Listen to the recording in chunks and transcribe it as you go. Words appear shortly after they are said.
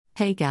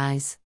Hey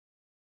guys.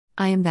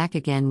 I am back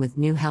again with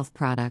new health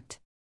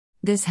product.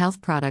 This health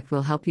product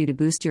will help you to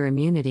boost your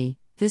immunity,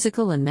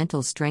 physical and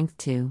mental strength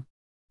too.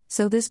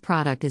 So this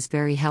product is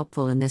very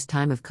helpful in this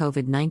time of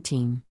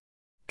COVID-19.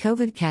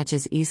 COVID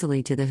catches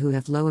easily to the who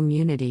have low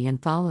immunity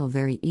and follow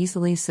very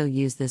easily, so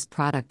use this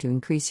product to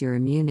increase your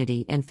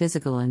immunity and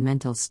physical and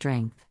mental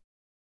strength.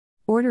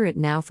 Order it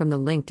now from the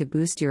link to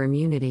boost your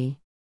immunity.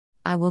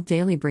 I will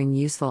daily bring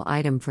useful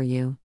item for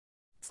you.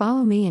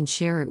 Follow me and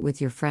share it with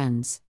your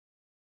friends.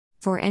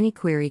 For any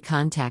query,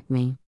 contact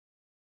me.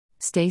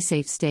 Stay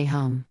safe, stay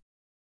home.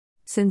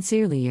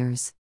 Sincerely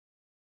yours,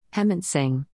 Hemant Singh.